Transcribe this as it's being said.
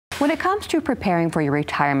When it comes to preparing for your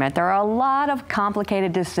retirement, there are a lot of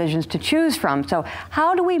complicated decisions to choose from. So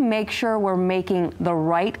how do we make sure we're making the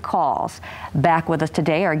right calls? Back with us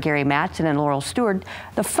today are Gary Mattson and Laurel Stewart,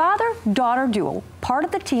 the father-daughter duo, part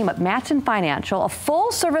of the team at Mattson Financial, a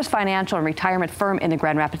full-service financial and retirement firm in the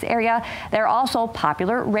Grand Rapids area. They're also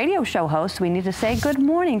popular radio show hosts. We need to say good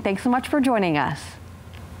morning. Thanks so much for joining us.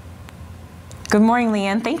 Good morning,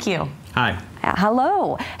 Leanne. Thank you. Hi.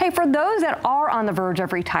 Hello. Hey, for those that are on the verge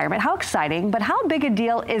of retirement, how exciting, but how big a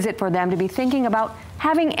deal is it for them to be thinking about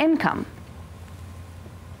having income?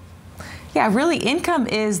 Yeah, really, income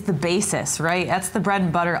is the basis, right? That's the bread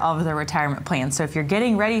and butter of the retirement plan. So if you're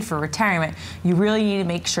getting ready for retirement, you really need to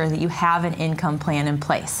make sure that you have an income plan in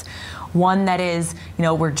place. One that is,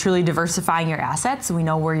 we're truly diversifying your assets. So we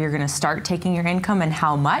know where you're going to start taking your income and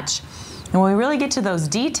how much. And when we really get to those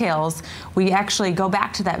details, we actually go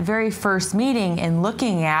back to that very first meeting and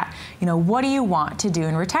looking at, what do you want to do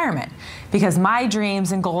in retirement? Because my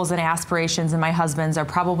dreams and goals and aspirations and my husband's are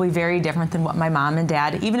probably very different than what my mom and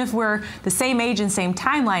dad, even if we're the same age and same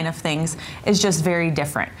timeline of things, is just very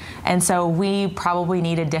different. And so we probably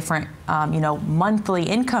need a different, monthly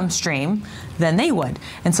income stream than they would.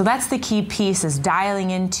 And so that's the key piece, is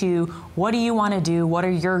dialing into what do you want to do, what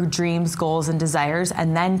are your dreams, goals, and desires,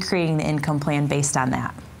 and then creating the income plan based on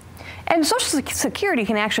that. And Social Security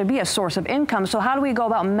can actually be a source of income, so how do we go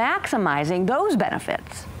about maximizing those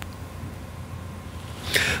benefits?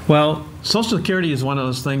 Well, Social Security is one of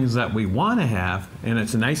those things that we want to have, and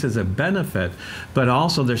it's nice as a benefit, but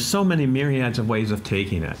also there's so many myriads of ways of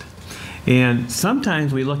taking it. And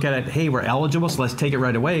sometimes we look at it, hey, we're eligible, so let's take it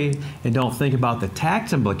right away, and don't think about the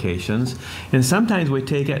tax implications. And sometimes we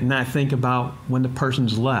take it and not think about when the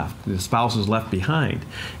person's left, the spouse is left behind.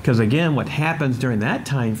 Because again, what happens during that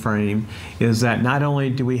time frame is that not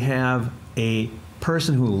only do we have a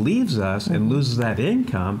person who leaves us and loses that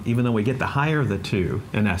income, even though we get the higher of the two,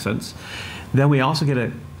 in essence, then we also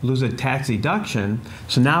lose a tax deduction.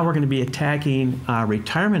 So now we're going to be attacking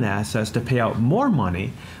retirement assets to pay out more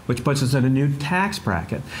money, which puts us in a new tax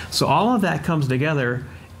bracket. So all of that comes together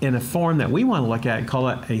in a form that we want to look at and call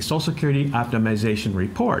it a Social Security Optimization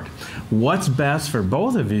Report. What's best for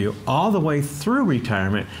both of you all the way through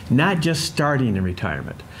retirement, not just starting in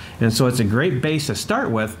retirement. And so it's a great base to start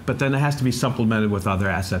with, but then it has to be supplemented with other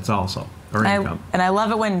assets also, or income. And I love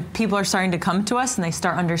it when people are starting to come to us and they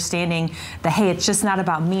start understanding that, hey, it's just not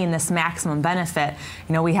about me and this maximum benefit.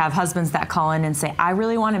 We have husbands that call in and say, I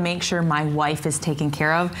really want to make sure my wife is taken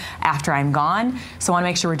care of after I'm gone, so I want to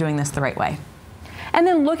make sure we're doing this the right way. And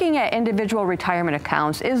then looking at individual retirement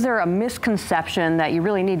accounts, is there a misconception that you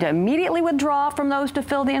really need to immediately withdraw from those to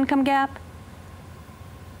fill the income gap?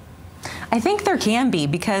 I think there can be,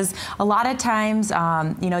 because a lot of times,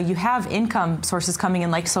 you have income sources coming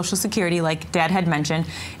in like Social Security, like Dad had mentioned.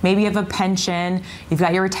 Maybe you have a pension, you've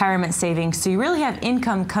got your retirement savings, so you really have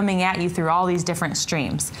income coming at you through all these different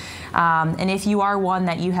streams. And if you are one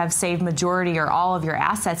that you have saved majority or all of your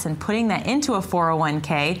assets and putting that into a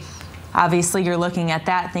 401k, obviously, you're looking at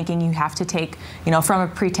that thinking you have to take, from a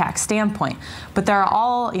pre-tax standpoint. But there are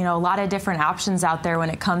all, a lot of different options out there when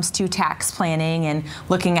it comes to tax planning and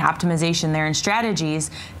looking at optimization there and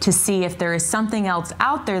strategies to see if there is something else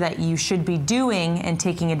out there that you should be doing and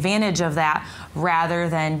taking advantage of that, rather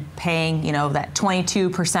than paying, that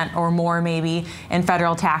 22% or more maybe in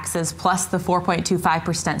federal taxes plus the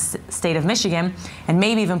 4.25% state of Michigan, and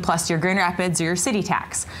maybe even plus your Grand Rapids or your city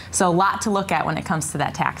tax. So a lot to look at when it comes to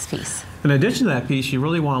that tax piece. In addition to that piece, you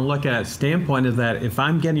really want to look at a standpoint of that if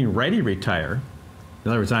I'm getting ready to retire, in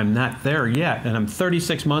other words, I'm not there yet, and I'm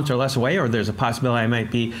 36 months or less away, or there's a possibility I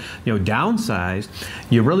might be, downsized,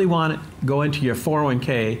 you really want to go into your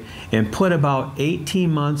 401k and put about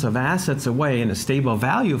 18 months of assets away in a stable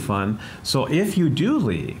value fund. So if you do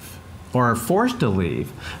leave, or are forced to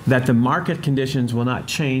leave, that the market conditions will not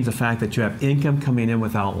change the fact that you have income coming in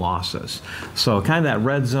without losses. So kind of that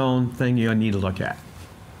red zone thing you need to look at.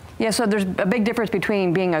 Yeah, so there's a big difference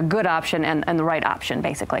between being a good option and the right option,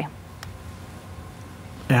 basically.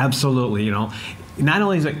 Absolutely, not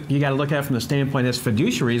only is it, you got to look at it from the standpoint as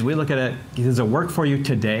fiduciaries, we look at it, does it work for you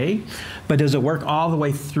today, but does it work all the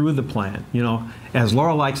way through the plan? As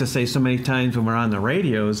Laurel likes to say so many times when we're on the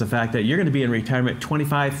radio, is the fact that you're going to be in retirement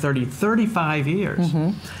 25, 30, 35 years.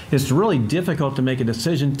 It's really difficult to make a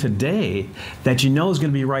decision today that is going to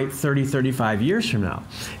be right 30, 35 years from now.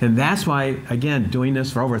 And that's why, again, doing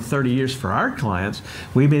this for over 30 years for our clients,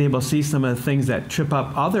 we've been able to see some of the things that trip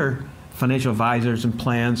up other financial advisors and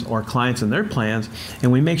plans, or clients and their plans,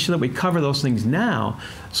 and we make sure that we cover those things now,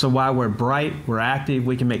 so while we're bright, we're active,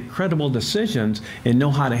 we can make credible decisions and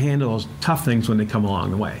know how to handle those tough things when they come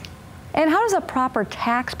along the way. And how does a proper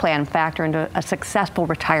tax plan factor into a successful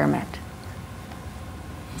retirement?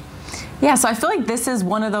 Yeah, so I feel like this is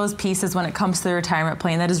one of those pieces when it comes to the retirement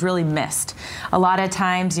plan that is really missed. A lot of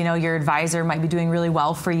times, you know, your advisor might be doing really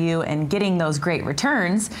well for you and getting those great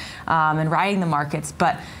returns and riding the markets,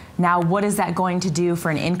 but now what is that going to do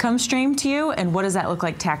for an income stream to you, and what does that look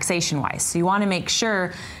like taxation-wise? So you want to make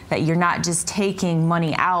sure that you're not just taking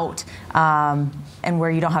money out and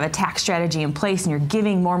where you don't have a tax strategy in place and you're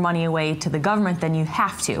giving more money away to the government than you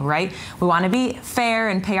have to, right? We want to be fair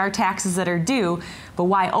and pay our taxes that are due, but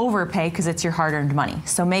why overpay? Because it's your hard-earned money.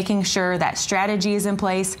 So making sure that strategy is in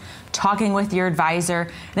place, talking with your advisor,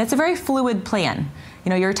 and it's a very fluid plan.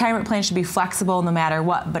 You know, your retirement plan should be flexible no matter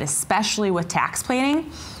what, but especially with tax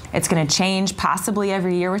planning. It's going to change possibly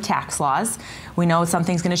every year with tax laws. We know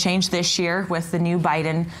something's going to change this year with the new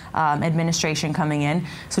Biden administration coming in.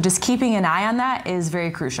 So just keeping an eye on that is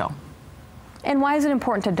very crucial. And why is it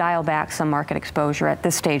important to dial back some market exposure at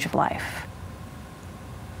this stage of life?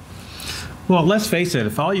 Well, let's face it,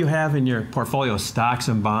 if all you have in your portfolio is stocks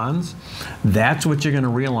and bonds, that's what you're going to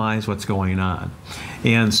realize what's going on.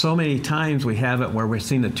 And so many times we have it where we're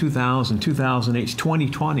seeing the 2000, 2008,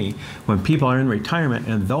 2020, when people are in retirement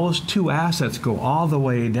and those two assets go all the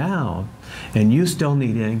way down and you still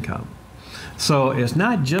need income. So it's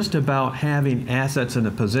not just about having assets in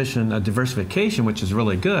a position of diversification, which is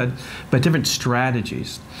really good, but different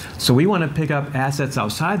strategies. So we want to pick up assets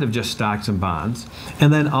outside of just stocks and bonds,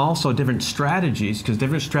 and then also different strategies, because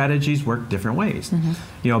different strategies work different ways.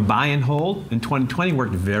 You know, buy and hold in 2020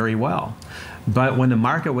 worked very well. But when the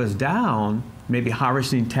market was down, maybe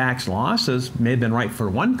harvesting tax losses may have been right for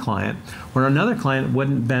one client, where another client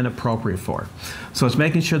wouldn't have been appropriate for. So it's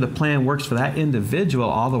making sure the plan works for that individual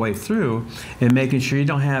all the way through, and making sure you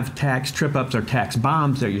don't have tax trip-ups or tax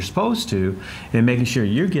bombs that you're supposed to, and making sure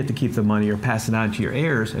you get to keep the money or pass it on to your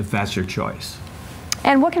heirs if that's your choice.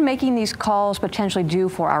 And what can making these calls potentially do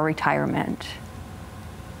for our retirement?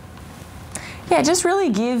 Yeah, it just really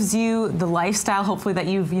gives you the lifestyle, hopefully, that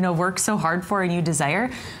you've worked so hard for and you desire,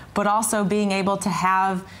 but also being able to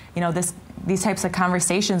have these types of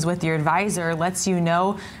conversations with your advisor lets you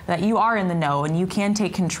know that you are in the know and you can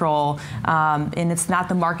take control, and it's not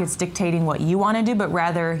the markets dictating what you want to do, but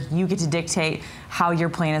rather you get to dictate how your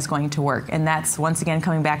plan is going to work. And that's, once again,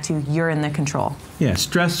 coming back to you're in the control. Yeah,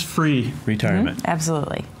 stress-free retirement.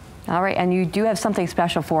 Absolutely. All right, and you do have something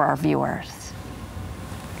special for our viewers.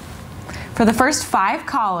 For the first 5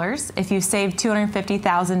 callers, if you saved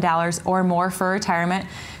 $250,000 or more for retirement,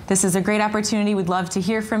 this is a great opportunity. We'd love to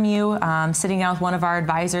hear from you, sitting down with one of our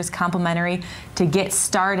advisors, complimentary, to get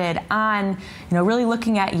started on really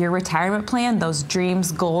looking at your retirement plan, those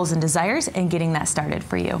dreams, goals, and desires, and getting that started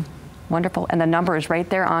for you. Wonderful. And the number is right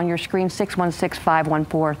there on your screen,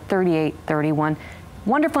 616-514-3831.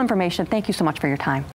 Wonderful information. Thank you so much for your time.